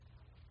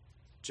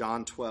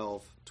John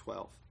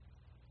 12:12.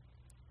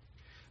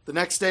 The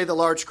next day, the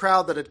large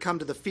crowd that had come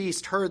to the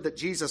feast heard that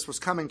Jesus was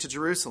coming to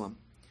Jerusalem.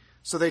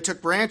 So they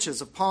took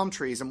branches of palm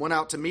trees and went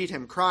out to meet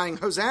him, crying,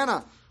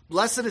 "Hosanna!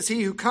 Blessed is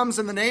he who comes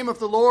in the name of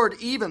the Lord,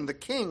 even the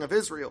King of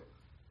Israel."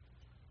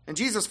 And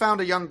Jesus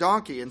found a young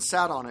donkey and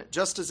sat on it,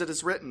 just as it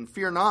is written,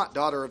 "Fear not,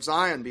 daughter of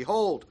Zion,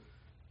 behold,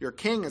 your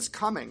king is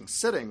coming,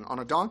 sitting on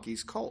a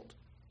donkey's colt."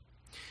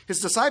 His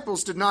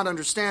disciples did not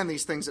understand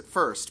these things at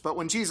first, but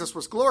when Jesus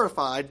was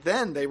glorified,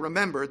 then they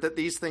remembered that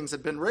these things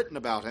had been written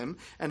about him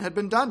and had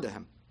been done to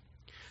him.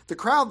 The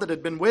crowd that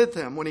had been with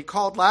him when he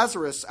called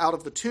Lazarus out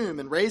of the tomb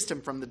and raised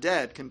him from the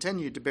dead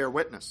continued to bear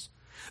witness.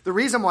 The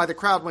reason why the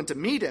crowd went to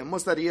meet him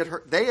was that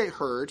they had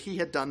heard he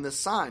had done this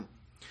sign.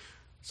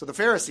 So the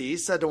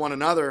Pharisees said to one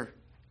another,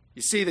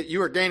 "You see that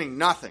you are gaining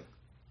nothing.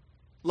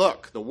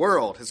 Look, the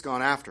world has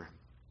gone after him."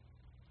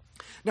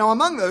 Now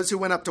among those who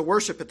went up to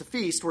worship at the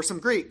feast were some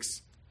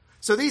Greeks.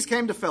 So these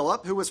came to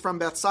Philip, who was from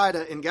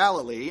Bethsaida in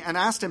Galilee, and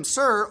asked him,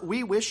 "Sir,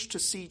 we wish to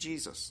see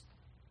Jesus."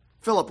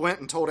 Philip went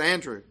and told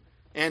Andrew.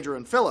 Andrew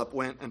and Philip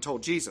went and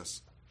told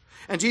Jesus.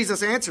 And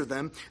Jesus answered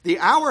them, "The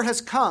hour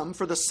has come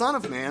for the Son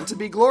of Man to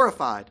be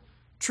glorified.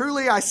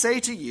 Truly I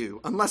say to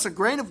you, unless a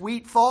grain of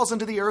wheat falls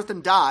into the earth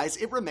and dies,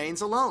 it remains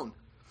alone.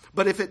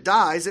 But if it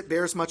dies, it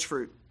bears much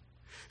fruit.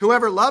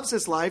 Whoever loves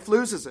his life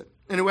loses it,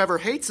 and whoever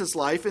hates his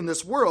life in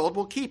this world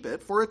will keep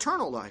it for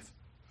eternal life.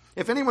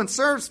 If anyone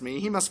serves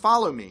me, he must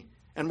follow me,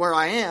 and where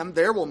I am,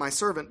 there will my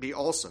servant be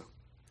also.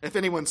 If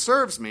anyone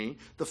serves me,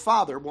 the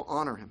Father will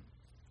honor him.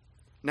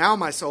 Now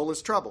my soul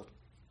is troubled.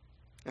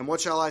 And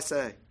what shall I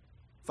say?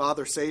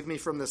 Father, save me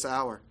from this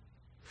hour.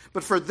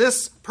 But for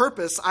this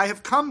purpose I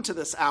have come to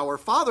this hour.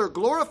 Father,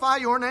 glorify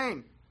your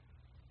name."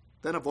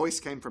 Then a voice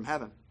came from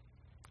heaven.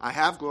 "I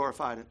have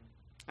glorified it,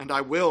 and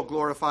I will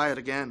glorify it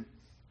again."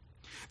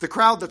 The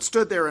crowd that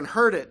stood there and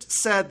heard it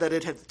said that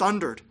it had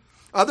thundered.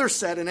 Others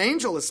said, "An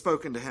angel has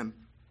spoken to him."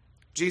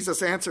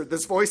 Jesus answered,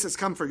 "This voice has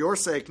come for your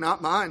sake,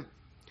 not mine.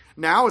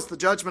 Now is the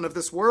judgment of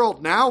this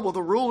world. Now will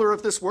the ruler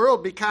of this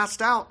world be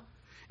cast out.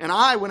 And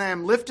I, when I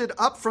am lifted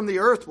up from the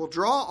earth, will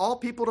draw all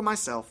people to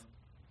myself."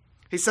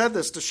 He said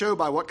this to show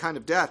by what kind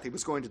of death he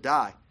was going to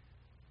die.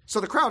 So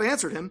the crowd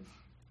answered him,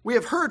 "We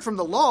have heard from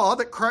the law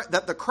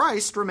that the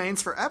Christ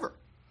remains forever.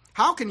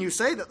 How can you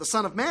say that the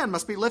Son of Man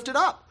must be lifted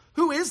up?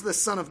 Who is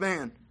this Son of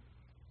Man?"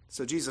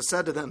 So Jesus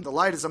said to them, "The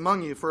light is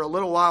among you for a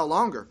little while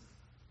longer.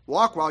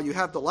 Walk while you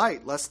have the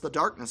light, lest the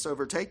darkness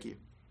overtake you.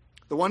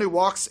 The one who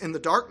walks in the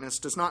darkness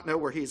does not know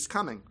where he is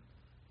coming.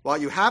 While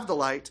you have the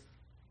light,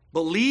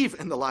 believe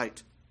in the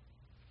light,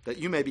 that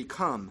you may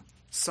become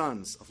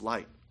sons of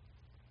light."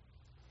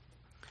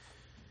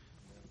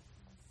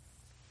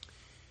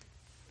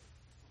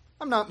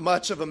 I'm not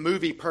much of a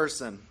movie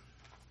person,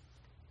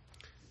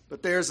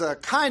 but there's a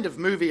kind of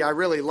movie I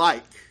really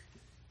like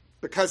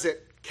because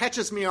it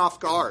catches me off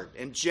guard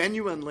and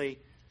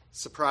genuinely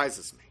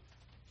surprises me.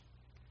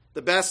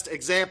 The best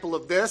example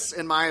of this,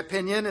 in my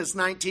opinion, is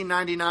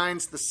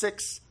 1999's The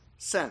Sixth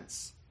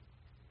Sense.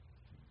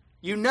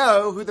 You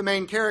know who the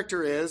main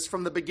character is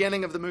from the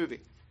beginning of the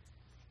movie.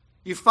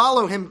 You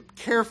follow him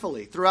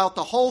carefully throughout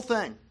the whole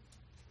thing.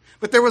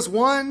 But there was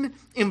one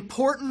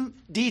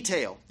important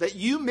detail that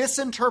you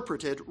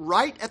misinterpreted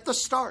right at the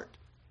start.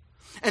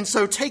 And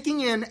so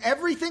taking in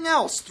everything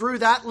else through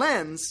that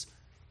lens,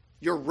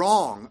 you're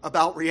wrong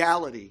about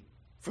reality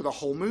for the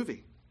whole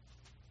movie.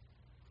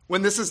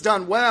 When this is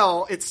done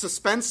well, it's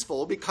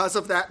suspenseful because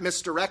of that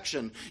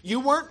misdirection. You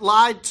weren't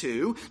lied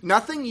to.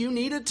 Nothing you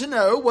needed to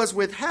know was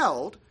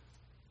withheld,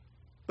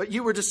 but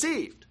you were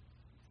deceived.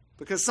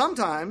 Because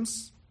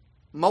sometimes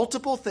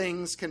multiple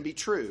things can be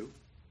true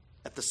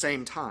at the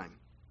same time.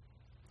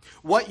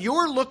 What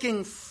you're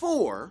looking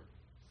for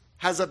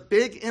has a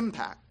big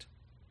impact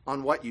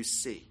on what you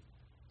see.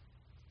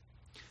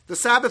 The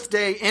Sabbath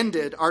day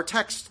ended. Our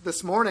text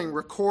this morning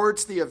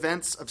records the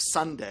events of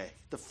Sunday,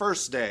 the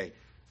first day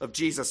of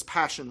Jesus'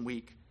 Passion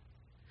Week.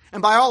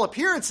 And by all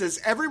appearances,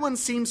 everyone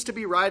seems to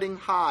be riding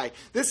high.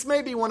 This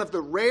may be one of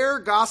the rare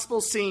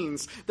gospel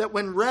scenes that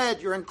when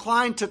read, you're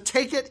inclined to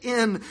take it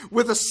in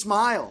with a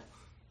smile.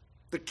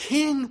 The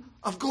King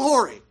of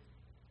Glory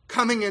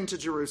coming into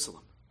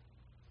Jerusalem.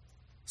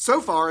 So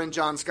far in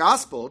John's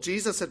Gospel,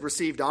 Jesus had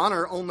received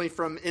honor only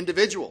from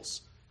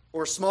individuals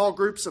or small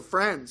groups of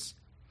friends.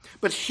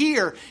 But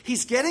here,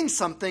 he's getting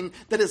something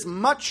that is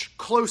much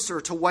closer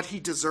to what he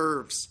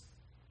deserves.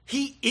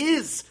 He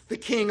is the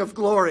King of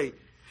Glory.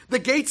 The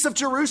gates of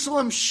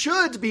Jerusalem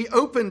should be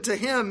open to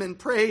him in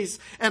praise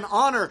and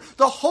honor.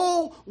 The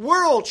whole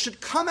world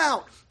should come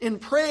out in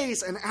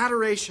praise and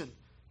adoration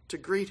to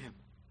greet him.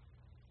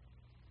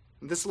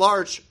 This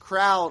large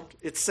crowd,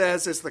 it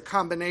says, is the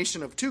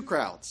combination of two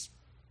crowds.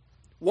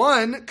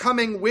 One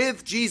coming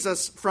with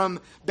Jesus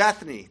from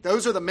Bethany.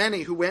 Those are the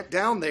many who went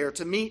down there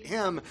to meet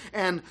him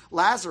and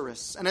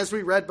Lazarus. And as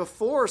we read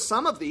before,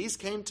 some of these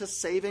came to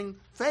saving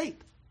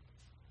faith.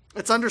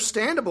 It's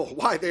understandable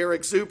why they're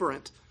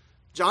exuberant.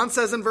 John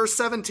says in verse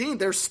 17,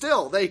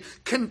 they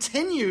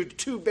continued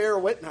to bear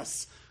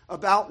witness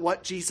about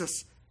what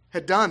Jesus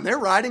had done. They're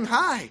riding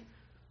high.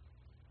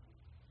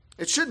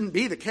 It shouldn't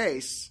be the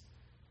case.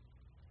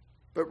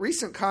 But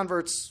recent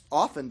converts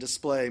often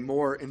display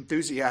more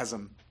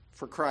enthusiasm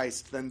for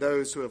Christ than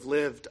those who have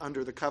lived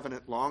under the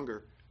covenant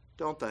longer,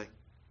 don't they?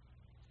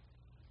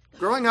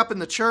 Growing up in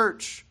the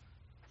church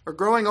or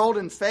growing old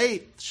in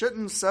faith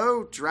shouldn't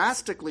so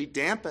drastically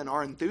dampen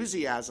our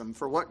enthusiasm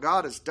for what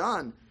God has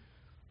done.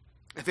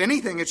 If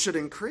anything, it should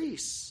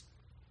increase.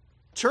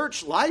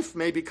 Church life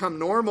may become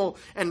normal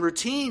and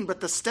routine, but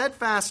the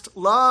steadfast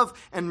love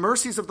and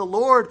mercies of the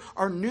Lord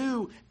are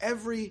new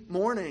every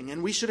morning,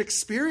 and we should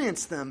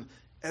experience them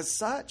as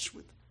such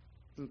with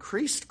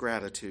increased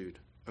gratitude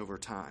over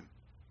time.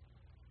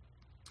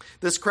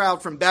 This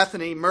crowd from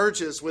Bethany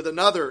merges with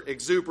another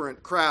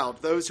exuberant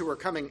crowd, those who are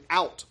coming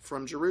out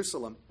from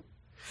Jerusalem.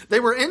 They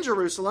were in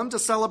Jerusalem to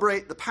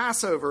celebrate the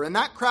Passover, and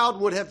that crowd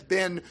would have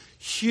been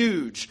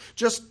huge.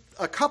 Just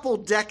a couple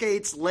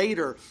decades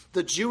later,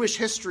 the Jewish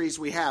histories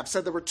we have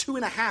said there were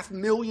 2.5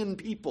 million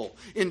people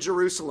in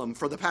Jerusalem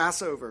for the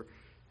Passover.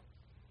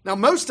 Now,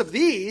 most of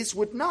these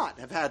would not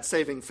have had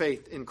saving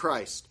faith in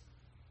Christ.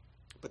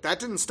 But that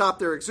didn't stop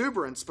their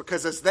exuberance,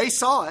 because as they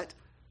saw it,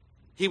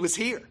 he was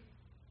here.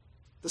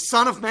 The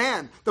Son of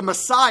Man, the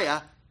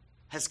Messiah,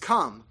 has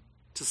come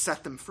to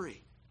set them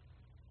free.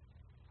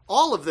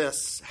 All of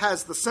this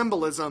has the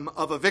symbolism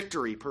of a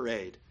victory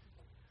parade.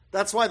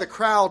 That's why the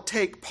crowd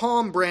take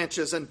palm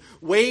branches and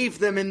wave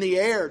them in the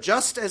air,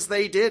 just as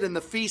they did in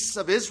the feasts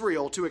of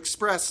Israel, to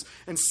express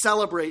and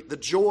celebrate the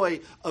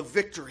joy of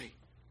victory.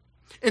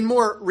 In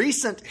more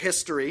recent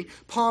history,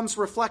 palms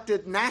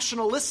reflected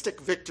nationalistic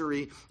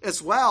victory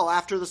as well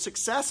after the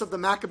success of the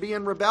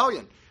Maccabean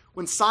rebellion.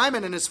 When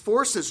Simon and his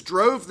forces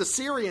drove the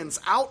Syrians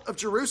out of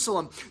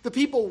Jerusalem, the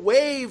people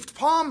waved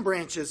palm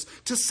branches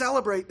to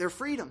celebrate their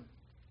freedom.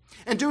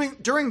 And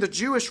during the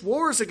Jewish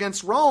wars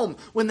against Rome,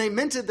 when they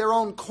minted their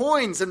own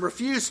coins and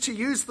refused to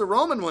use the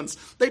Roman ones,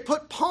 they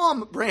put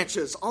palm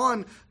branches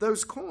on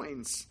those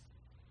coins.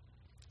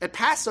 At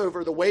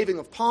Passover, the waving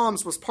of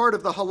palms was part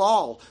of the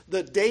Hallel,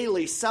 the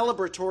daily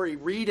celebratory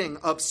reading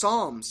of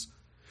Psalms.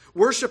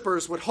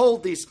 Worshippers would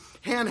hold these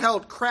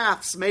handheld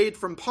crafts made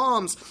from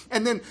palms,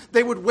 and then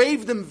they would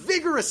wave them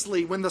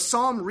vigorously when the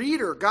psalm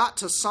reader got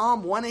to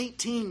Psalm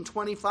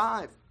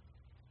 118:25.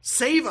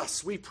 Save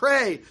us, we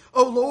pray,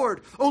 O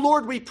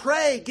Lord, we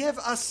pray, give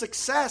us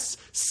success,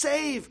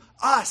 save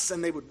us.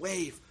 And they would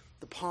wave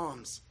the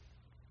palms.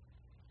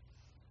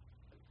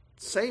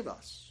 Save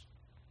us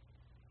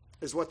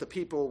is what the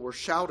people were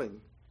shouting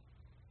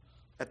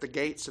at the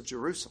gates of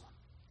Jerusalem.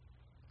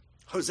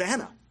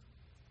 Hosanna,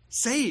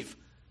 save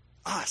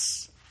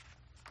us.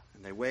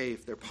 And they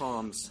wave their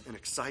palms in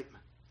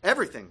excitement.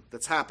 Everything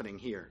that's happening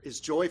here is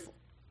joyful,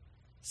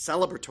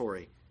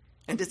 celebratory,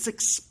 and it's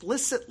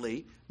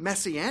explicitly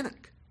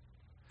messianic.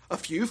 A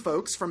few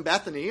folks from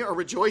Bethany are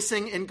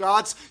rejoicing in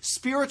God's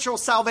spiritual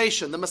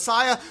salvation, the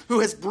Messiah who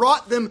has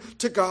brought them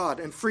to God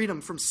and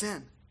freedom from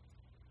sin.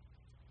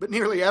 But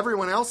nearly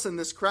everyone else in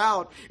this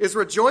crowd is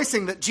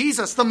rejoicing that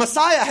Jesus, the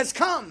Messiah, has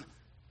come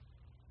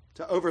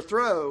to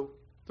overthrow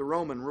the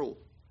Roman rule.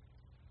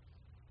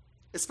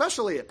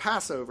 Especially at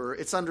Passover,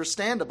 it's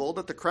understandable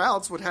that the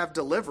crowds would have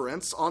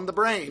deliverance on the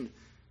brain.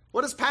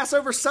 What does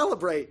Passover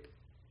celebrate?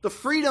 The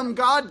freedom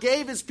God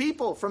gave his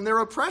people from their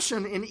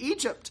oppression in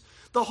Egypt.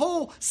 The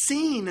whole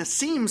scene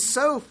seems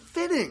so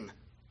fitting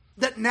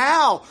that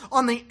now,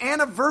 on the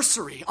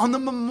anniversary, on the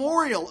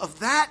memorial of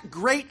that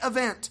great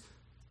event,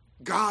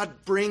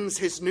 God brings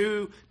his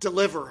new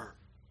deliverer,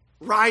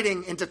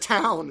 riding into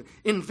town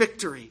in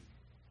victory.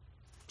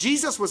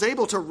 Jesus was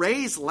able to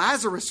raise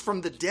Lazarus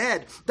from the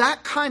dead.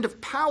 That kind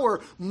of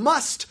power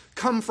must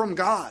come from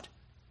God.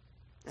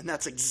 And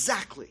that's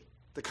exactly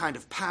the kind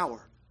of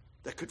power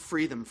that could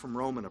free them from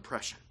Roman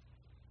oppression.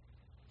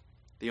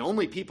 The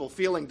only people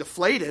feeling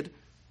deflated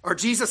are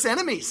Jesus'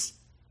 enemies.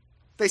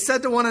 They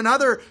said to one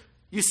another,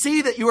 "You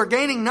see that you are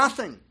gaining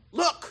nothing.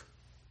 Look,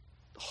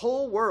 the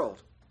whole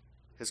world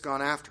has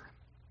gone after him."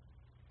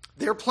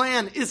 Their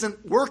plan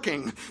isn't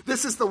working.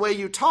 This is the way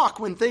you talk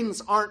when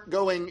things aren't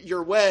going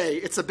your way.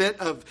 It's a bit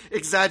of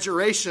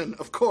exaggeration,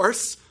 of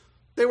course.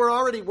 They were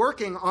already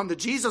working on the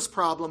Jesus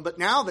problem, but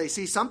now they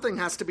see something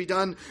has to be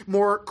done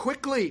more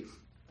quickly.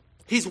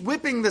 He's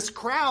whipping this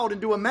crowd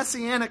into a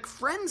messianic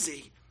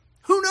frenzy.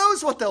 Who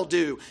knows what they'll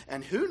do?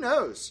 And who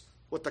knows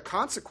what the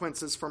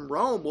consequences from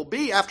Rome will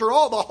be? After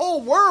all, the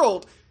whole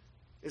world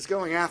is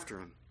going after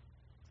him.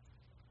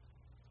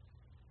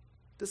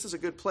 This is a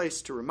good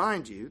place to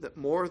remind you that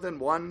more than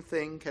one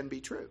thing can be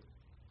true.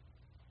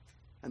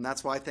 And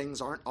that's why things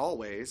aren't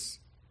always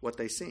what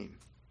they seem.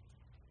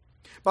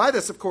 By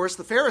this, of course,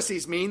 the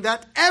Pharisees mean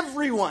that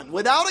everyone,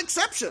 without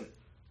exception,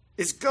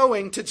 is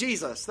going to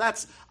Jesus.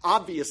 That's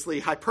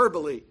obviously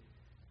hyperbole.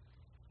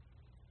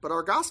 But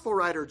our gospel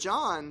writer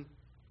John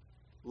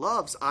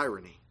loves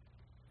irony.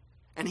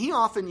 And he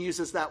often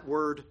uses that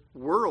word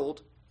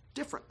world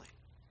differently.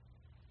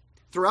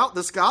 Throughout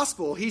this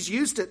gospel, he's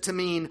used it to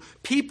mean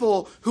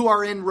people who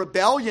are in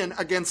rebellion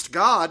against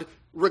God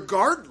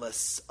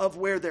regardless of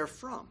where they're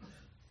from.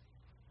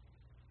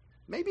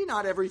 Maybe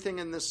not everything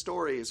in this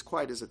story is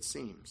quite as it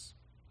seems.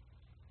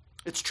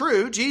 It's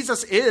true,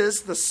 Jesus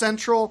is the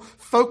central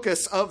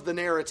focus of the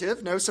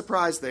narrative, no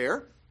surprise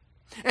there.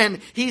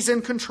 And he's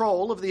in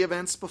control of the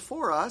events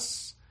before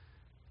us,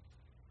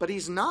 but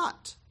he's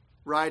not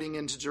riding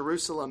into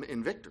Jerusalem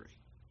in victory.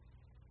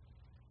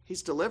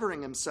 He's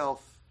delivering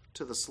himself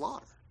to the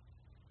slaughter.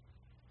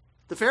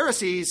 The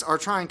Pharisees are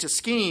trying to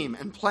scheme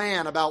and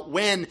plan about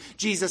when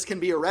Jesus can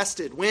be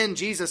arrested, when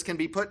Jesus can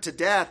be put to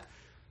death,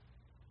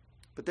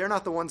 but they're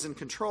not the ones in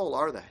control,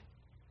 are they?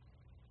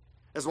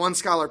 As one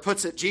scholar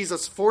puts it,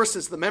 Jesus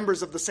forces the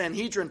members of the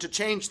Sanhedrin to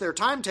change their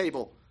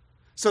timetable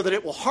so that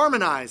it will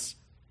harmonize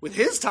with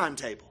his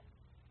timetable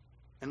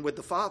and with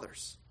the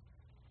Father's.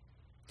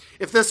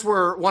 If this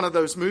were one of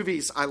those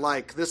movies I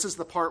like, this is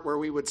the part where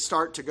we would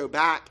start to go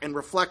back and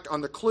reflect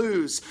on the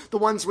clues, the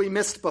ones we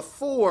missed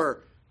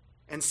before,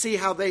 and see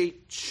how they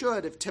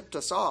should have tipped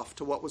us off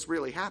to what was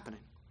really happening.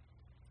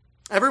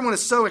 Everyone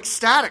is so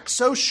ecstatic,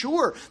 so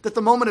sure that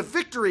the moment of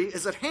victory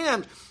is at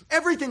hand.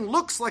 Everything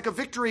looks like a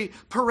victory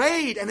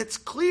parade, and it's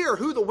clear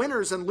who the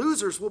winners and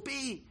losers will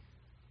be.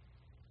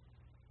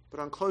 But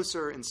on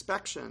closer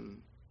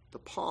inspection, the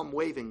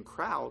palm-waving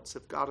crowds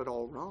have got it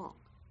all wrong.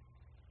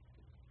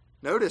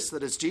 Notice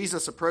that as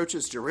Jesus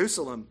approaches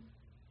Jerusalem,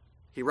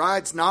 he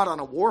rides not on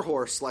a war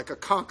horse like a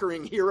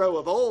conquering hero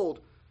of old,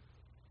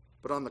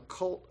 but on the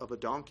colt of a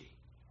donkey.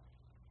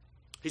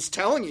 He's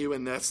telling you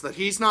in this that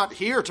he's not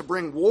here to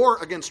bring war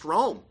against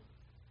Rome.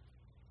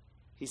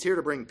 He's here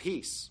to bring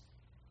peace.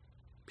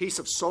 Peace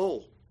of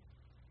soul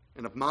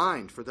and of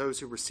mind for those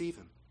who receive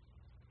him.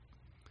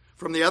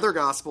 From the other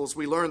Gospels,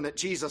 we learn that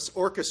Jesus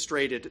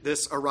orchestrated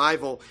this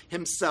arrival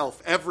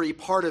himself, every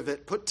part of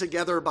it put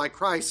together by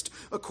Christ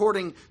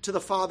according to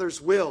the Father's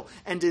will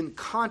and in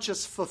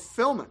conscious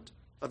fulfillment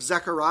of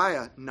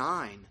Zechariah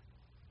 9.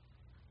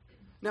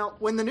 Now,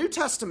 when the New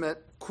Testament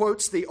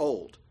quotes the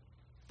Old,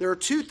 there are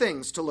two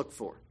things to look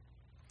for.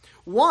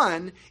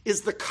 One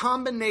is the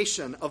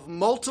combination of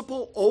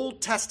multiple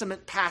Old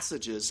Testament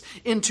passages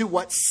into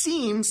what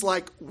seems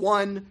like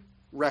one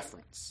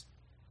reference.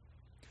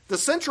 The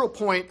central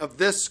point of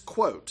this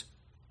quote,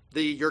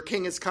 "Your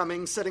king is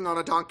coming, sitting on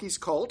a donkey's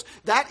colt,"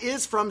 that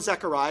is from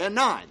Zechariah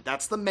 9.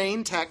 That's the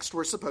main text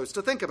we're supposed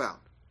to think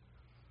about.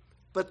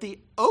 But the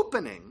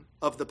opening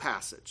of the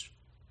passage,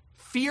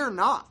 "Fear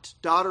not,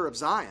 daughter of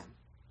Zion,"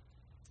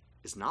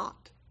 is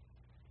not.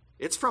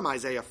 It's from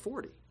Isaiah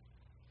 40.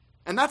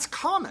 And that's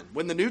common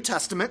when the New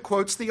Testament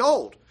quotes the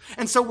Old.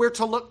 And so we're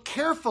to look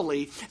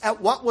carefully at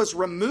what was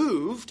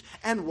removed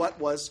and what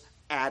was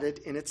added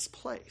in its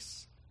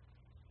place.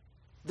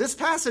 This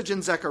passage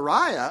in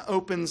Zechariah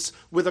opens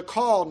with a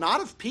call not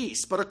of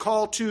peace, but a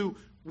call to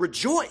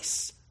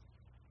rejoice.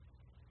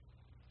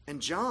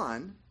 And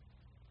John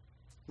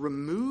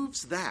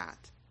removes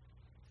that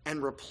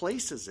and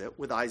replaces it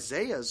with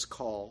Isaiah's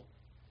call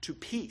to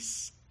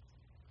peace.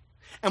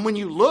 And when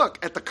you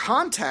look at the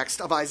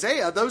context of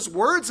Isaiah, those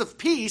words of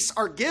peace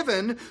are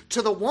given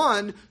to the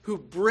one who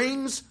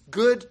brings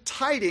good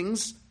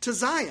tidings to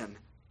Zion.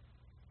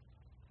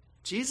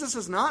 Jesus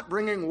is not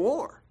bringing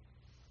war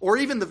or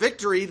even the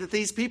victory that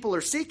these people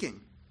are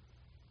seeking.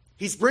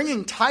 He's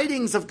bringing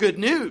tidings of good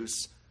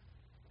news,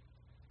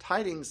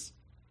 tidings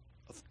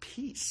of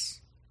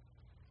peace.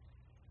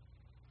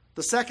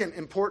 The second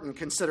important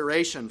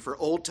consideration for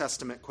Old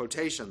Testament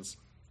quotations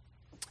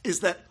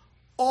is that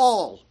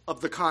all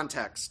of the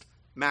context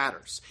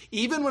matters.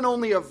 Even when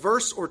only a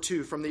verse or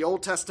two from the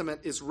Old Testament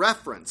is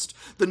referenced,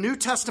 the New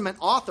Testament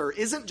author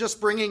isn't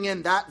just bringing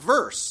in that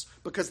verse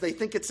because they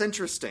think it's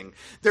interesting.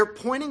 They're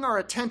pointing our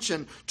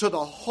attention to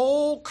the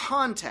whole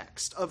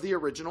context of the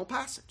original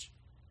passage.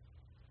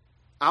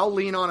 I'll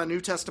lean on a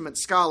New Testament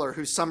scholar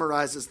who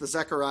summarizes the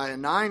Zechariah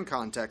 9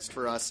 context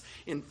for us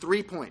in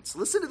 3 points.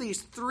 Listen to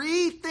these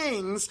 3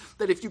 things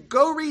that if you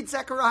go read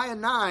Zechariah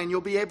 9, you'll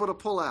be able to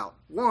pull out.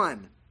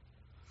 1,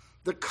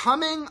 the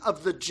coming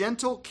of the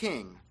gentle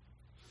king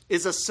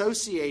is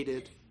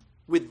associated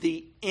with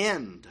the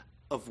end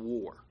of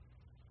war.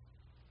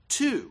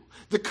 2,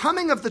 the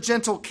coming of the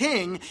gentle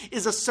king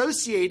is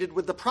associated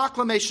with the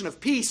proclamation of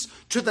peace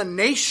to the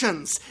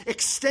nations,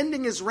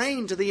 extending his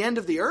reign to the end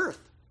of the earth.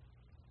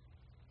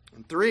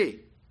 And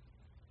 3,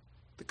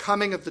 the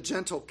coming of the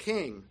gentle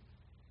king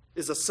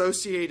is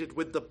associated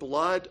with the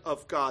blood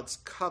of God's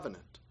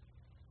covenant,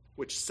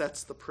 which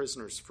sets the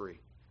prisoners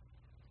free.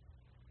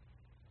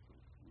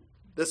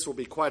 This will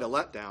be quite a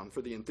letdown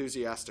for the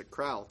enthusiastic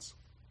crowds.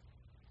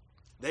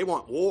 They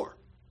want war,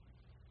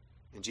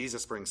 and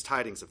Jesus brings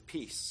tidings of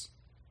peace.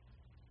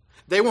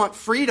 They want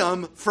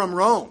freedom from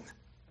Rome,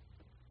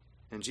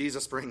 and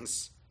Jesus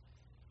brings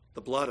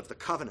the blood of the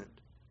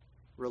covenant,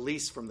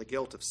 release from the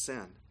guilt of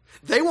sin.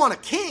 They want a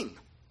king,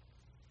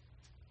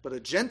 but a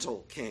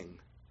gentle king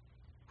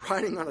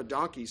riding on a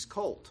donkey's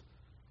colt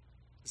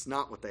is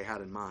not what they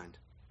had in mind.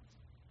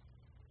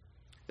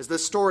 As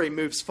this story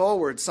moves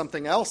forward,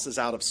 something else is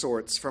out of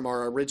sorts from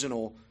our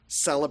original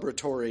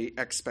celebratory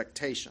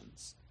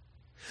expectations.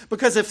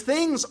 Because if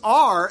things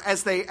are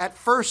as they at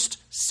first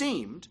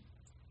seemed,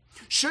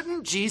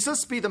 shouldn't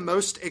Jesus be the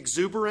most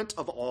exuberant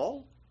of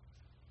all?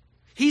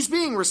 He's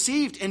being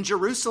received in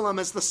Jerusalem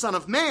as the Son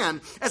of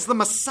Man, as the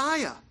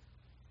Messiah.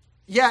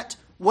 Yet,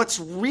 what's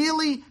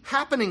really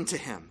happening to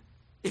him,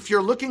 if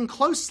you're looking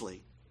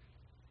closely,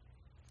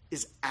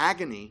 is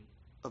agony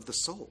of the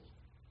soul.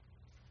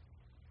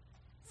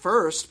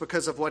 First,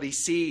 because of what he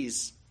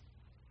sees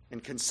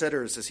and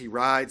considers as he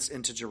rides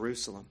into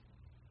Jerusalem.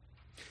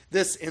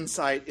 This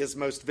insight is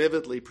most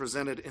vividly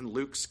presented in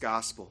Luke's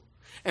gospel.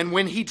 And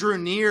when he drew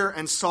near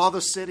and saw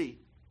the city,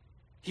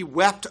 he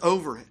wept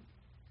over it,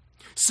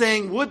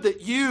 saying, "Would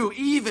that you,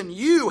 even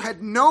you,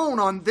 had known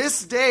on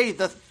this day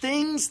the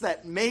things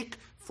that make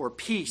for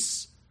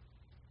peace.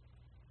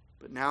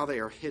 But now they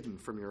are hidden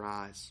from your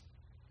eyes."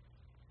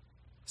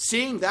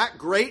 Seeing that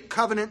great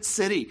covenant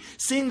city,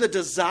 seeing the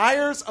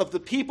desires of the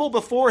people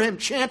before him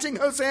chanting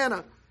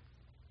Hosanna,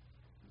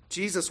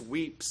 Jesus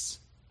weeps.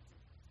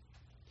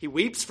 He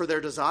weeps for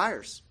their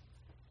desires.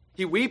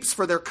 He weeps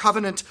for their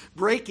covenant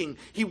breaking.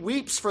 He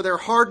weeps for their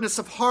hardness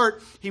of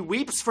heart. He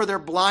weeps for their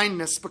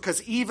blindness,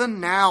 because even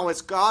now,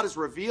 as God is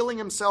revealing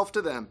himself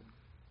to them,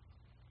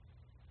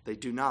 they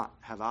do not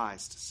have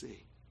eyes to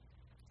see.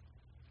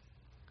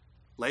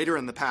 Later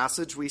in the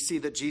passage, we see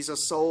that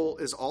Jesus' soul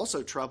is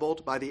also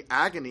troubled by the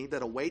agony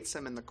that awaits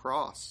him in the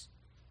cross.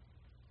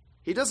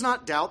 He does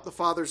not doubt the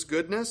Father's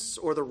goodness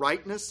or the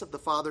rightness of the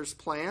Father's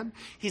plan.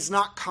 He's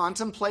not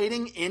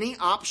contemplating any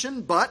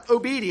option but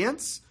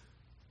obedience.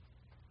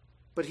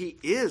 But he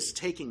is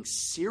taking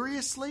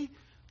seriously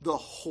the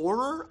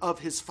horror of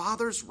his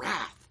Father's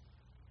wrath.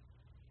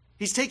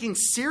 He's taking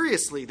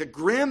seriously the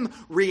grim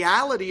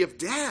reality of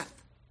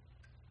death.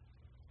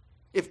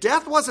 If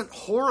death wasn't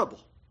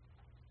horrible,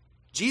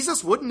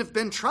 Jesus wouldn't have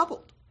been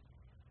troubled.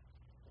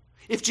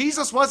 If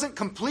Jesus wasn't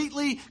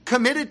completely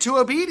committed to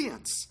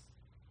obedience,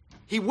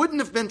 he wouldn't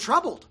have been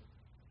troubled.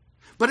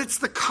 But it's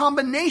the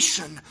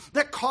combination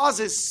that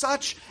causes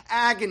such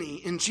agony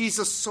in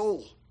Jesus'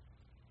 soul.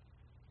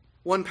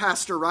 One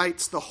pastor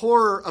writes, "The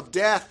horror of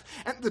death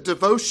and the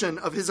devotion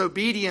of his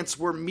obedience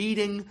were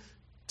meeting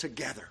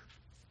together.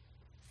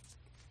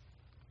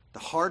 The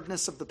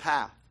hardness of the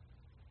path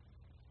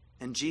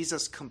and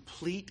Jesus'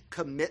 complete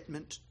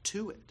commitment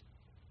to it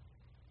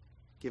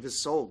give his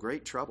soul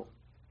great trouble."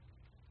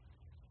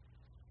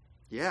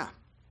 Yeah,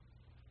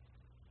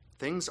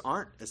 things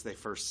aren't as they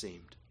first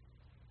seemed.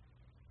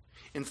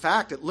 In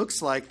fact, it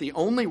looks like the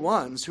only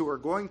ones who are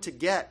going to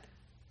get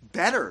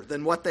better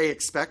than what they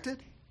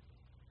expected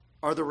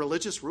are the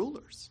religious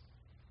rulers.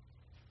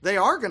 They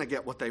are going to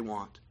get what they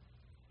want.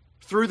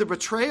 Through the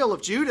betrayal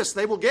of Judas,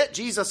 they will get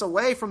Jesus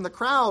away from the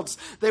crowds.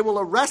 They will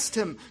arrest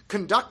him,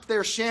 conduct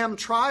their sham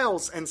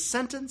trials, and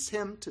sentence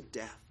him to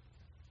death.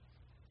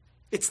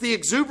 It's the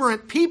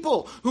exuberant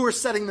people who are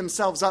setting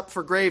themselves up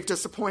for grave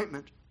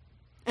disappointment.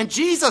 And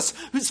Jesus,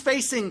 who's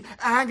facing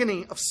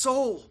agony of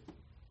soul.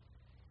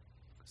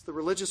 Because the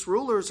religious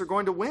rulers are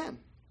going to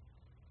win.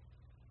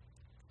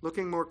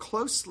 Looking more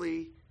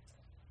closely,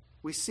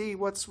 we see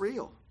what's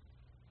real.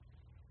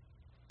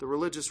 The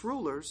religious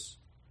rulers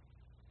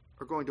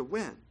are going to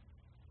win.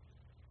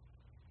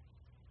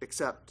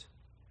 Except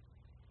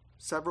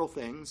several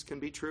things can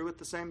be true at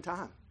the same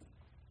time.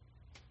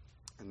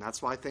 And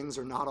that's why things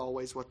are not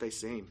always what they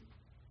seem.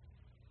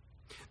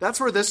 That's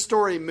where this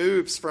story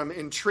moves from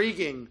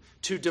intriguing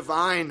to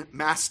divine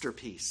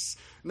masterpiece.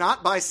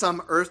 Not by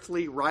some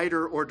earthly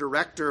writer or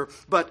director,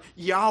 but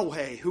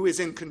Yahweh, who is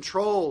in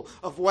control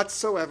of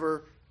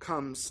whatsoever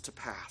comes to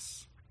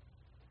pass.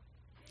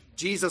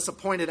 Jesus'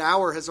 appointed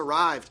hour has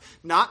arrived,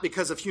 not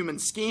because of human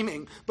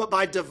scheming, but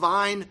by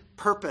divine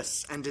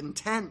purpose and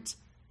intent.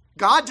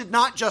 God did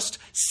not just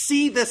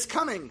see this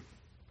coming.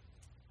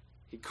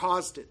 He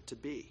caused it to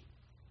be.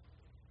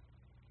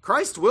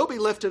 Christ will be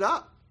lifted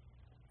up,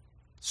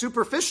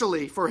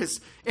 superficially for his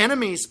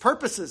enemies'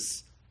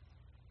 purposes,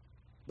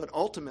 but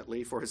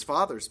ultimately for his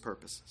Father's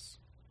purposes.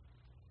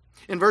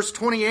 In verse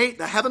 28,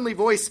 the heavenly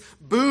voice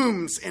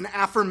booms in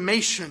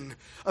affirmation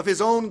of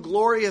his own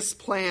glorious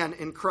plan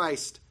in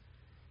Christ.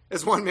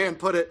 As one man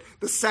put it,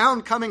 the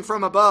sound coming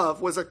from above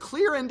was a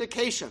clear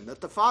indication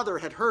that the Father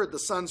had heard the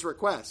Son's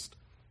request.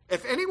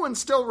 If anyone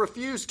still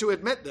refused to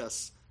admit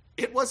this,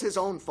 it was his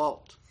own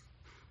fault.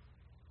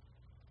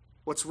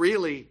 What's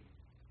really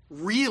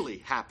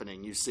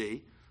happening, you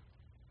see,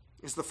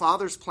 is the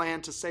Father's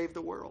plan to save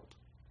the world.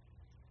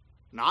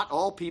 Not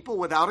all people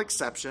without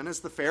exception,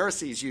 as the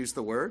Pharisees use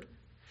the word.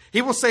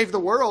 He will save the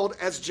world,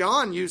 as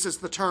John uses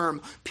the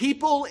term,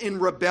 people in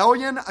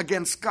rebellion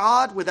against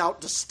God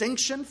without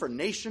distinction for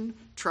nation,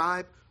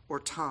 tribe, or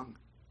tongue.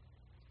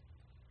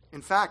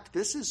 In fact,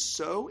 this is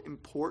so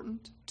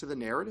important to the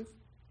narrative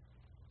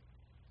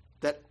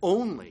that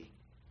only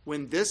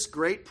when this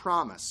great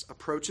promise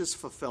approaches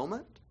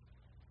fulfillment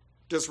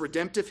does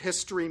redemptive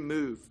history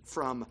move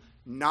from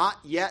 "not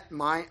yet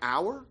my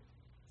hour"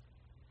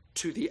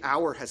 to "the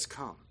hour has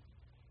come."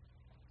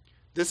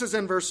 This is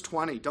in verse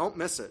 20. Don't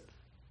miss it.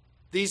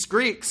 These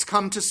Greeks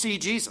come to see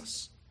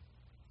Jesus.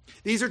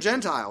 These are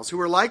Gentiles who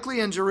were likely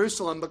in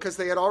Jerusalem because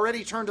they had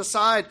already turned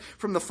aside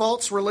from the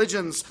false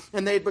religions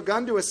and they had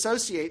begun to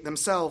associate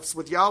themselves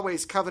with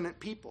Yahweh's covenant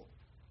people.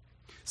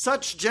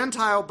 Such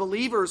Gentile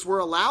believers were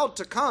allowed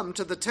to come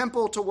to the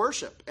temple to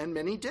worship, and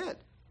many did.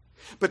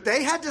 But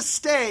they had to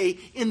stay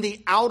in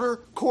the outer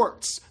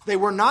courts. They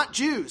were not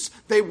Jews.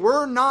 They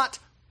were not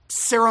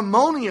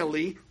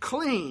ceremonially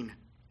clean.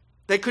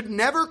 They could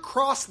never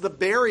cross the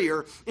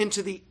barrier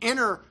into the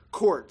inner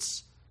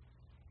courts.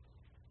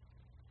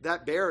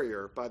 That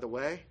barrier, by the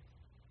way,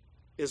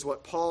 is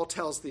what Paul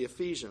tells the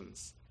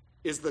Ephesians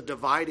is the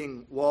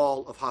dividing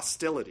wall of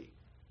hostility,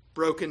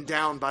 broken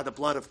down by the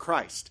blood of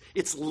Christ.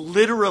 It's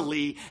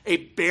literally a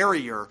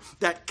barrier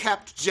that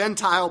kept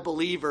Gentile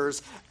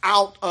believers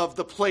out of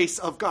the place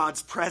of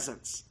God's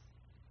presence.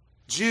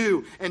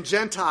 Jew and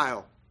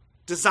Gentile,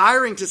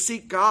 desiring to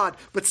seek God,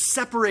 but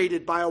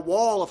separated by a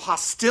wall of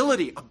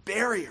hostility, a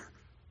barrier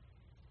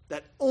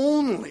that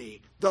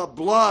only the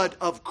blood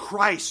of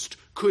Christ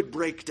could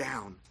break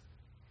down.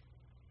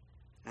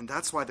 And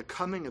that's why the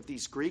coming of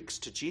these Greeks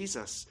to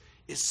Jesus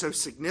is so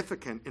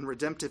significant in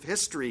redemptive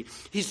history.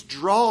 He's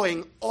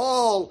drawing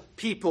all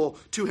people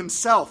to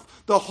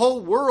himself. The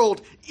whole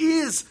world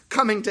is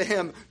coming to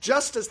him,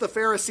 just as the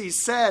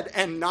Pharisees said,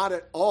 and not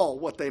at all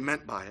what they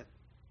meant by it.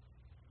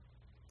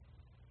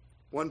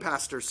 One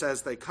pastor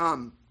says they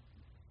come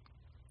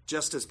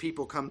just as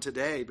people come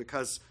today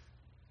because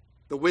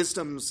the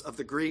wisdoms of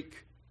the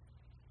Greek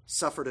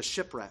suffered a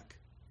shipwreck,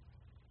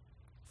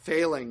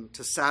 failing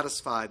to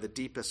satisfy the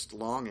deepest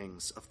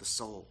longings of the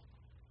soul.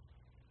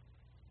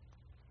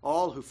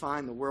 All who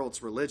find the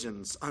world's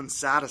religions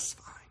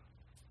unsatisfying,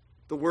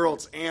 the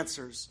world's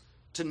answers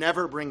to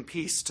never bring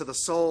peace to the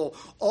soul,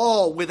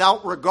 all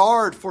without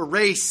regard for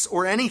race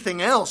or anything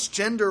else,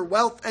 gender,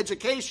 wealth,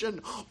 education,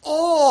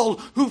 all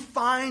who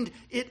find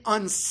it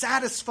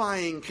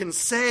unsatisfying can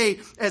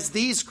say, as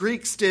these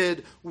Greeks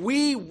did,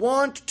 "We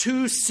want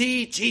to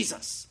see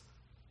Jesus."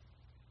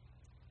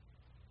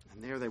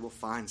 And there they will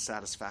find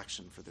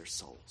satisfaction for their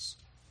souls.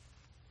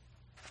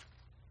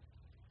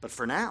 But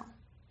for now,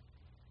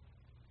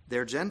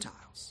 they're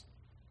Gentiles,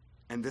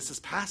 and this is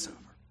Passover.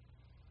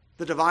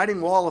 The dividing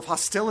wall of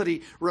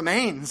hostility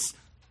remains.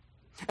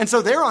 And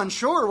so they're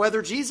unsure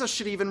whether Jesus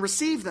should even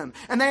receive them.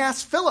 And they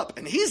ask Philip,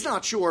 and he's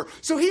not sure.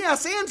 So he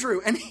asks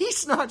Andrew, and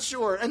he's not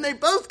sure. And they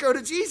both go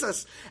to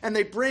Jesus, and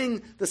they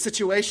bring the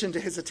situation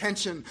to his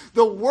attention.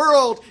 The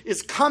world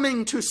is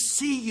coming to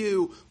see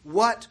you.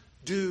 What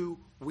do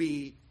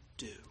we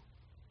do?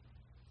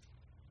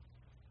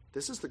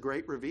 This is the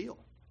great reveal.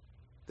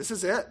 This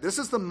is it. This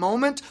is the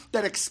moment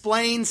that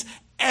explains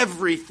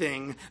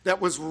everything that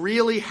was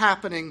really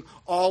happening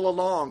all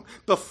along.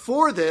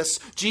 Before this,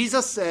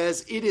 Jesus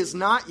says, "It is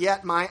not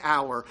yet my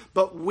hour."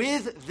 But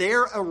with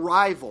their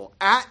arrival,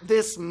 at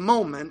this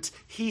moment,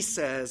 he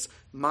says,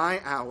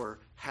 "My hour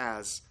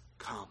has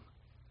come."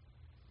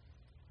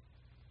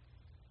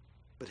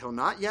 But he'll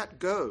not yet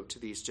go to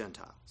these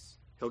Gentiles.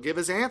 He'll give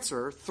his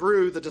answer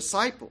through the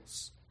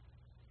disciples.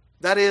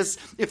 That is,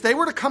 if they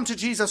were to come to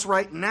Jesus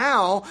right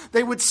now,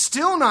 they would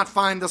still not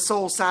find the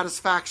soul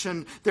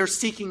satisfaction they're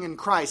seeking in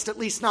Christ, at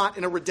least not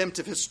in a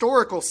redemptive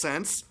historical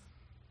sense,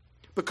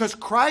 because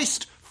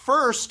Christ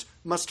first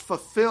must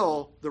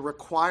fulfill the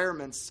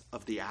requirements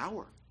of the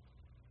hour.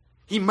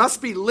 He must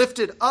be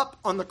lifted up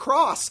on the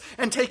cross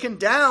and taken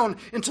down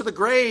into the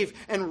grave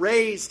and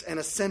raised and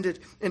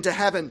ascended into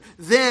heaven.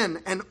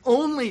 Then and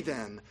only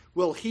then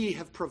will he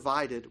have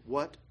provided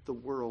what the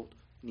world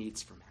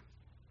needs from him.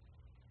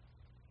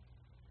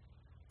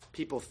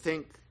 People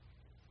think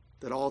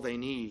that all they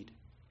need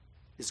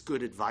is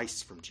good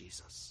advice from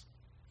Jesus.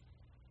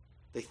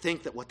 They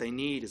think that what they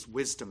need is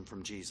wisdom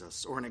from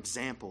Jesus, or an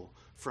example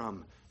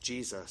from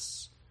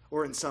Jesus,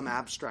 or in some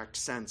abstract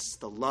sense,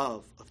 the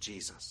love of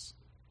Jesus.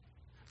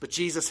 But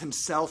Jesus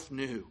himself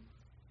knew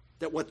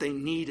that what they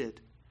needed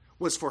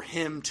was for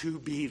him to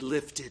be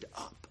lifted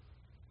up.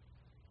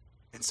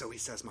 And so he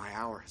says, "My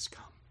hour has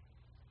come."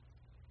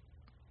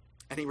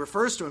 And he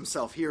refers to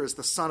himself here as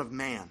the Son of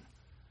Man.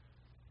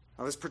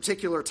 Now, this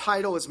particular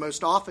title is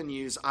most often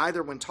used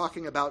either when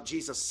talking about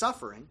Jesus'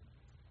 suffering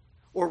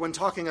or when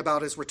talking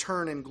about his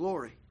return in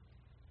glory.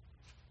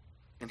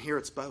 And here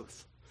it's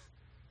both.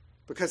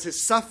 Because his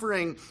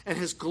suffering and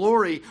his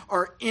glory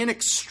are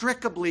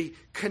inextricably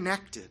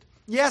connected.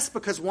 Yes,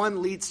 because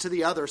one leads to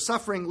the other.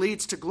 Suffering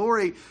leads to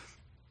glory.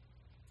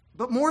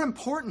 But more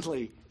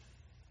importantly,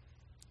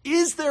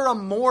 is there a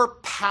more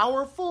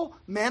powerful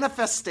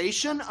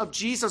manifestation of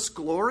Jesus'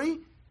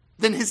 glory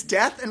than his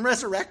death and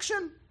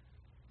resurrection?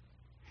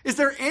 Is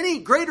there any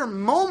greater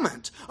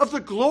moment of the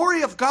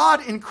glory of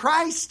God in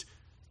Christ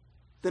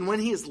than when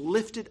he is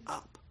lifted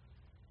up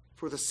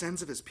for the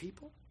sins of his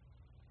people?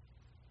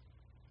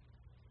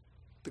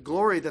 The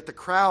glory that the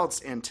crowds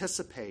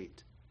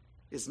anticipate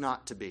is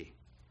not to be.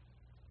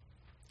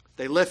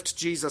 They lift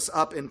Jesus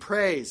up in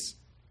praise,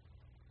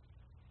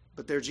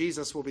 but their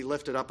Jesus will be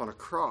lifted up on a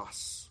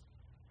cross.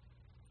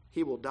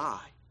 He will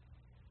die.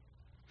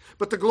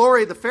 But the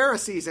glory the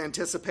Pharisees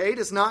anticipate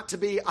is not to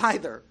be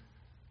either.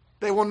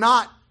 They will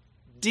not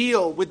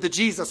deal with the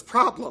Jesus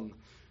problem,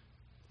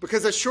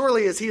 because as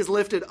surely as he is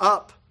lifted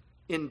up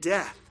in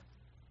death,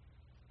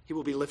 he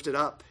will be lifted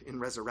up in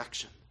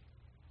resurrection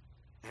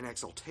and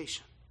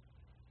exaltation.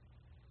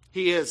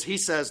 He is, he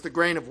says, the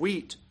grain of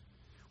wheat,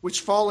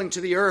 which falling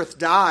to the earth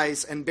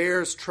dies and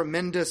bears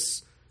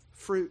tremendous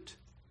fruit.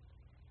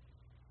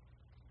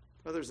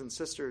 Brothers and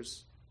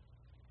sisters,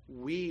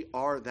 we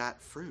are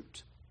that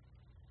fruit.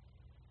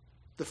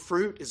 The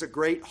fruit is a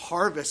great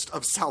harvest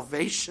of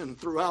salvation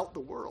throughout the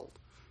world.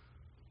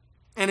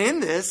 And in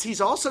this,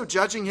 he's also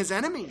judging his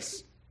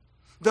enemies.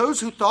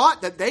 Those who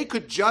thought that they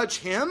could judge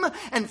him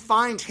and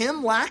find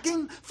him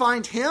lacking,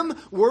 find him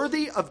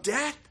worthy of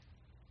death.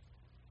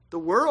 The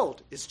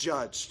world is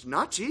judged,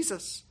 not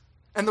Jesus.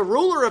 And the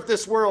ruler of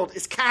this world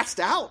is cast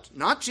out,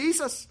 not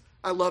Jesus.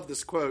 I love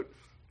this quote.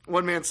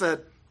 One man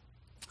said,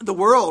 the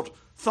world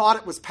thought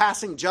it was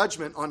passing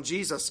judgment on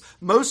Jesus,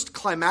 most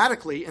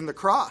climatically in the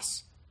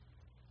cross.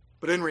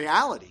 But in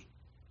reality,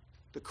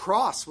 the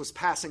cross was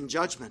passing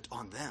judgment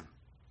on them.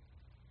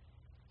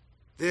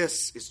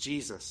 This is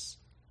Jesus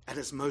at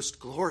his most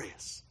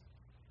glorious.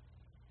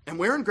 And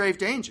we're in grave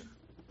danger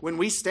when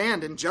we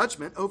stand in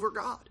judgment over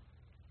God.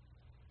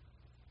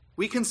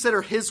 We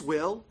consider his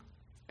will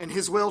and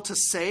his will to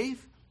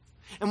save.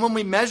 And when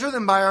we measure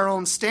them by our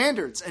own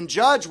standards and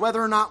judge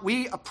whether or not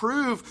we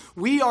approve,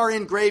 we are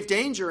in grave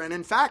danger. And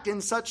in fact,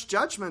 in such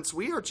judgments,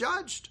 we are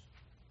judged.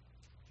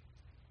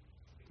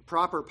 The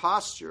proper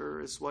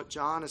posture is what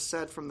John has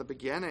said from the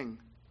beginning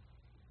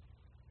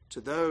to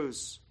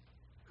those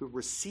who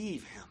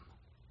receive him,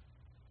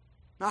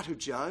 not who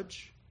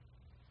judge,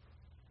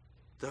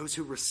 those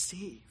who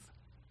receive.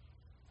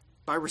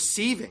 By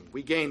receiving,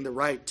 we gain the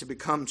right to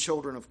become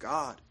children of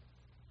God.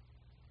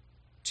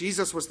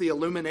 Jesus was the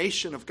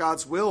illumination of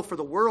God's will for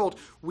the world.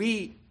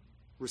 We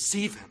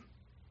receive him,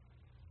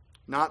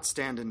 not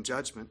stand in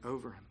judgment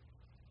over him.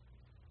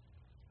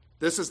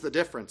 This is the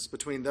difference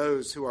between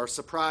those who are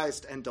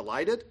surprised and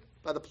delighted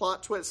by the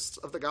plot twists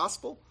of the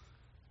gospel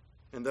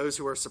and those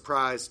who are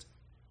surprised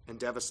and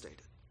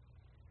devastated.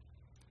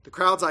 The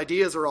crowd's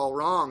ideas are all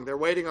wrong. They're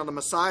waiting on the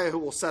Messiah who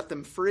will set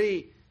them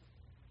free.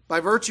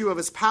 By virtue of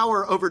his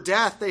power over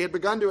death, they had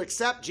begun to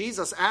accept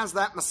Jesus as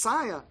that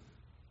Messiah.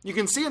 You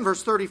can see in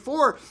verse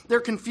 34, they're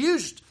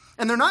confused.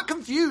 And they're not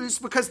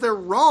confused because they're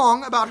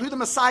wrong about who the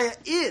Messiah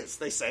is.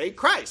 They say,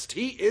 Christ,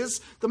 he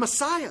is the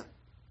Messiah.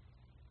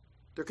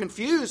 They're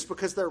confused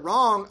because they're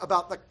wrong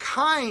about the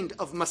kind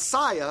of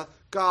Messiah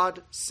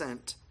God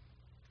sent.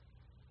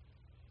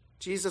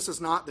 Jesus is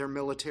not their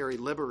military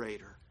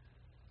liberator.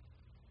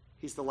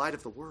 He's the light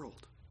of the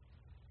world.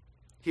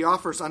 He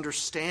offers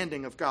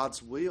understanding of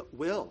God's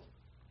will,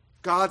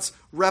 God's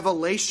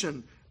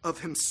revelation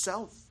of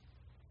himself.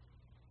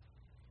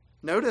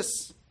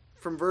 Notice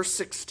from verse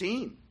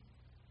 16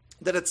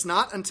 that it's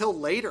not until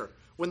later,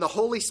 when the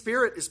Holy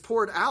Spirit is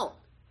poured out,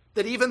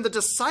 that even the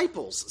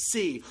disciples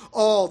see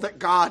all that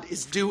God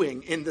is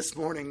doing in this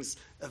morning's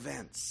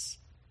events.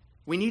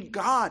 We need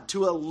God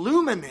to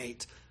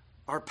illuminate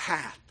our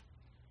path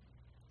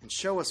and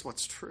show us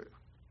what's true.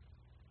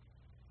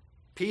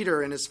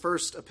 Peter, in his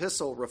first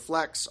epistle,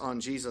 reflects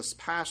on Jesus'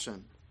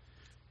 passion,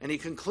 and he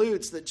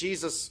concludes that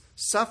Jesus'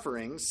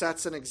 suffering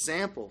sets an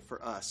example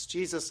for us.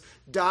 Jesus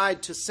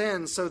died to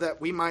sin so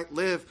that we might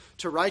live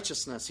to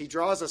righteousness. He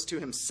draws us to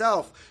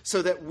himself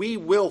so that we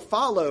will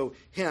follow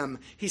him.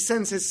 He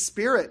sends his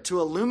Spirit to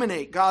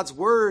illuminate God's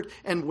word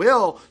and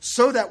will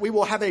so that we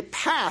will have a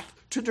path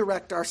to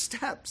direct our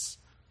steps.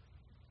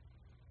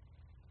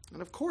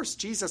 And of course,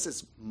 Jesus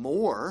is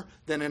more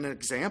than an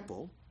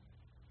example.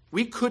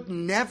 We could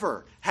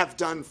never have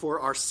done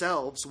for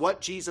ourselves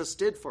what Jesus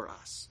did for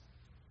us.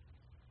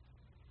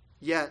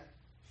 Yet,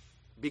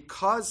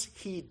 because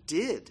he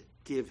did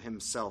give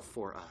himself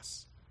for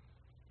us,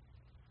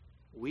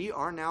 we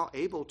are now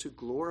able to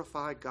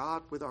glorify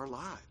God with our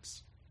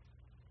lives.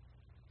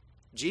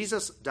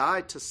 Jesus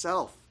died to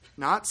self,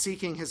 not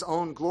seeking his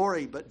own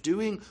glory, but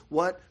doing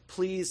what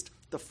pleased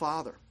the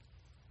Father.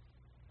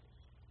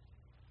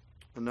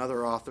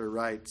 Another author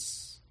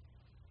writes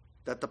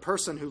that the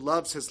person who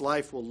loves his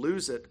life will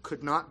lose it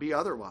could not be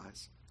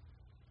otherwise.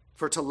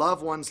 For to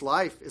love one's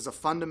life is a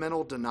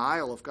fundamental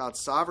denial of God's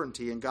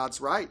sovereignty and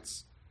God's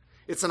rights.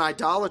 It's an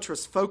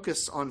idolatrous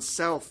focus on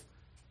self,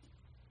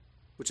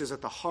 which is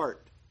at the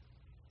heart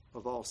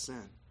of all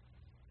sin.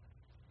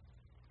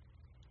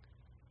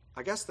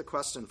 I guess the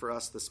question for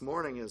us this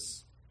morning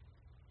is,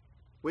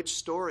 which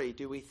story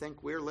do we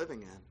think we're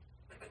living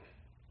in?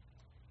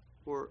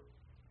 Or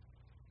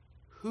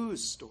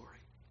whose story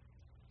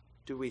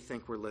do we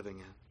think we're living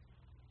in?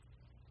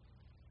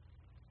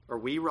 Are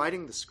we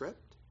writing the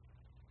script?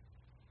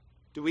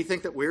 Do we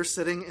think that we're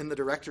sitting in the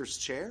director's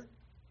chair?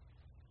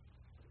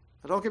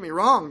 Now, don't get me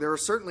wrong, there are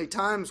certainly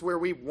times where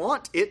we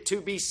want it to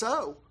be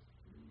so.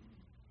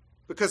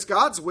 Because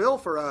God's will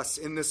for us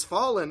in this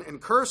fallen and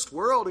cursed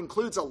world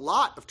includes a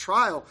lot of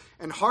trial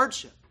and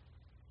hardship.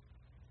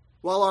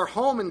 While our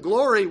home in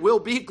glory will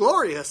be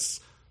glorious,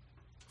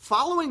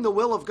 following the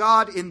will of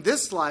God in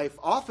this life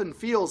often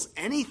feels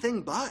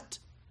anything but.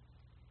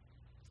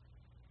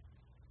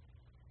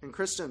 And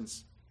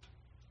Christians,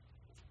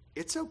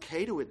 it's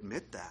okay to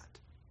admit that.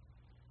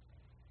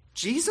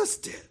 Jesus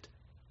did.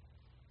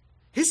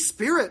 His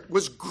spirit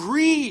was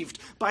grieved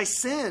by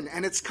sin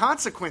and its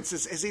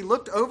consequences as he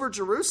looked over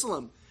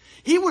Jerusalem.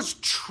 He was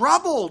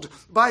troubled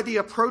by the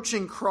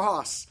approaching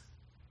cross,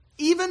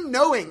 even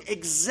knowing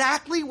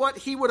exactly what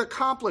he would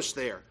accomplish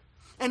there,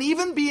 and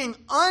even being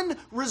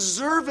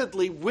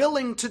unreservedly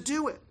willing to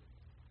do it.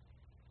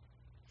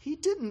 He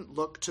didn't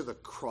look to the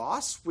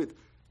cross with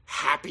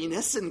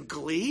happiness and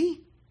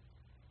glee.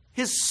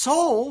 His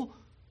soul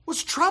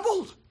was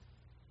troubled.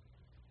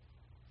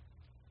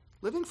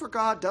 Living for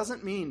God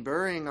doesn't mean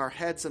burying our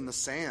heads in the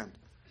sand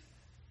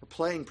or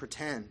playing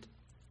pretend,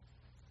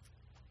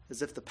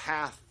 as if the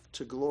path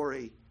to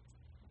glory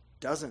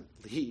doesn't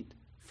lead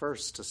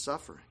first to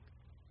suffering.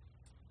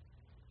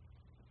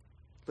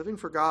 Living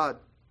for God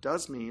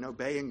does mean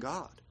obeying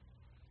God,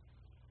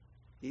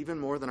 even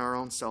more than our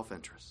own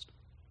self-interest.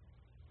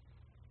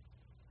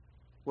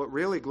 What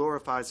really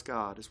glorifies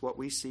God is what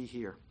we see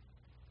here.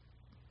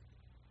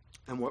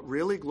 And what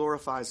really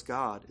glorifies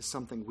God is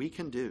something we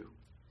can do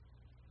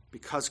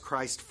because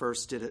Christ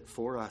first did it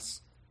for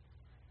us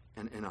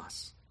and in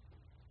us.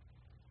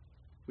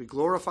 We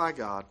glorify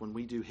God when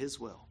we do His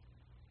will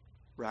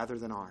rather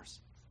than ours.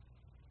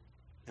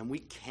 And we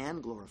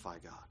can glorify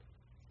God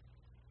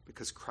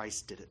because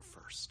Christ did it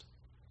first.